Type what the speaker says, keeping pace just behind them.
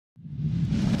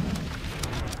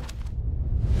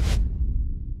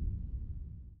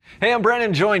Hey, I'm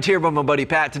Brandon, joined here by my buddy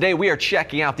Pat. Today we are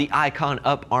checking out the Icon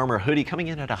Uparmor hoodie coming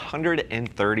in at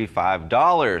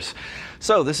 $135.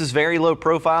 So this is very low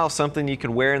profile, something you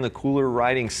can wear in the cooler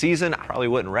riding season. I probably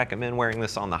wouldn't recommend wearing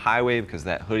this on the highway because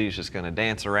that hoodie is just going to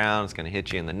dance around, it's going to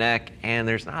hit you in the neck, and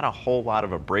there's not a whole lot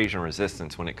of abrasion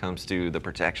resistance when it comes to the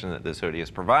protection that this hoodie is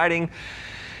providing.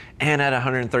 And at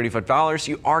 $135,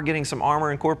 you are getting some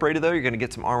armor incorporated though. You're gonna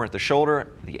get some armor at the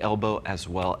shoulder, the elbow, as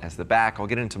well as the back. I'll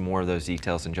get into more of those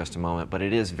details in just a moment, but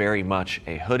it is very much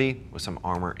a hoodie with some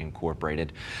armor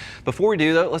incorporated. Before we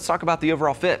do though, let's talk about the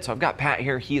overall fit. So I've got Pat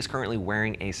here. He is currently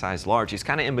wearing a size large. He's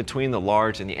kind of in between the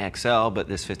large and the XL, but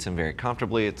this fits him very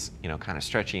comfortably. It's, you know, kind of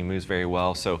stretchy and moves very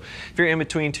well. So if you're in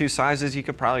between two sizes, you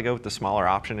could probably go with the smaller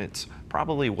option. It's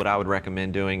probably what I would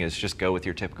recommend doing is just go with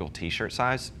your typical t-shirt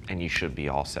size and you should be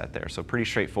all set there. So pretty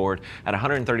straightforward. At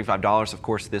 $135, of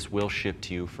course, this will ship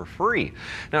to you for free.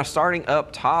 Now starting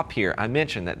up top here, I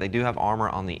mentioned that they do have armor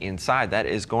on the inside. That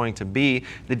is going to be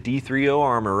the D30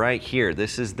 armor right here.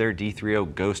 This is their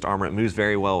D30 Ghost armor. It moves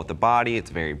very well with the body.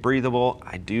 It's very breathable.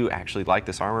 I do actually like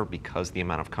this armor because the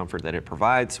amount of comfort that it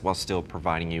provides while still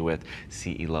providing you with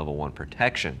CE level 1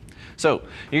 protection. So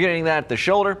you're getting that at the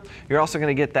shoulder. You're also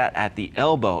going to get that at the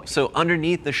elbow. So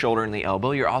underneath the shoulder and the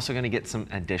elbow, you're also going to get some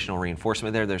additional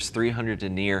reinforcement there. There's 300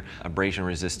 denier abrasion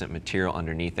resistant material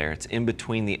underneath there. It's in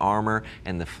between the armor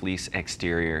and the fleece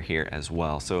exterior here as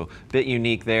well. So a bit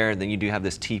unique there. Then you do have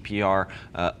this TPR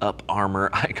Uparmor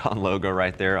Icon logo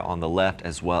right there on the left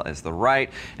as well as the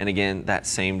right. And again, that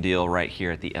same deal right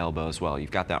here at the elbow as well. You've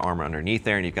got that armor underneath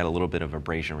there and you've got a little bit of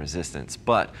abrasion resistance.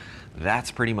 But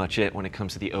that's pretty much it when it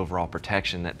comes to the overall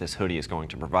protection that this hoodie is going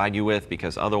to provide you with,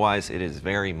 because otherwise it is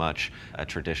very much a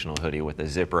traditional hoodie with a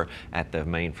zipper at the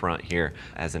main front here.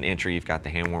 As an entry, you've got the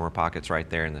hand warmer pockets right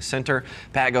there in the center.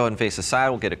 Pat, go ahead and face the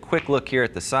side. We'll get a quick look here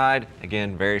at the side.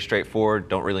 Again, very straightforward.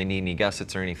 Don't really need any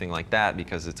gussets or anything like that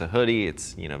because it's a hoodie.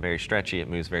 It's, you know, very stretchy. It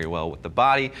moves very well with the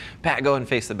body. Pat, go ahead and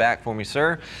face the back for me,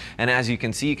 sir. And as you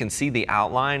can see the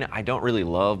outline. I don't really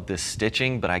love this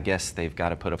stitching, but I guess they've got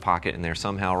to put a pocket in there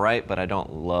somehow, right? But I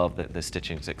don't love that the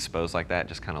stitching is exposed like that. It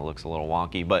just kind of looks a little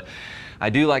wonky, but I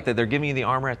do like that they're giving you the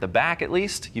armor at the back at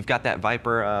least. You've got that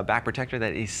Viper back protector.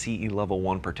 That is CE level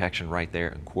 1 protection right there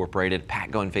incorporated.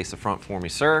 Pat, go ahead and face the front for me,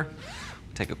 sir.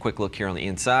 Take a quick look here on the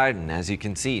inside, and as you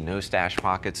can see, no stash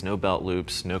pockets, no belt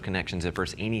loops, no connection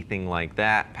zippers, anything like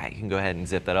that. Pat, you can go ahead and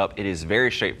zip that up. It is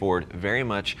very straightforward, very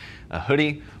much a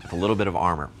hoodie with a little bit of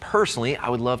armor. Personally, I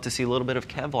would love to see a little bit of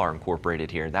Kevlar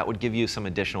incorporated here. That would give you some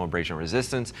additional abrasion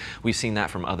resistance. We've seen that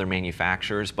from other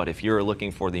manufacturers, but if you're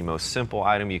looking for the most simple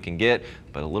item you can get,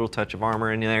 but a little touch of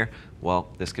armor in there,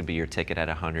 well, this could be your ticket at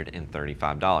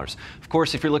 $135. Of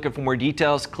course, if you're looking for more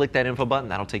details, click that info button.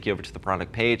 That'll take you over to the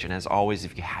product page. And as always,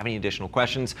 if you have any additional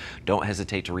questions, don't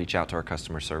hesitate to reach out to our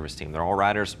customer service team. They're all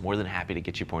riders, more than happy to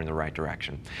get you pointed in the right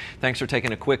direction. Thanks for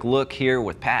taking a quick look here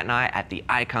with Pat and I at the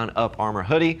Icon Uparmor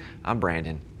hoodie. I'm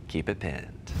Brandon. Keep it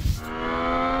pinned.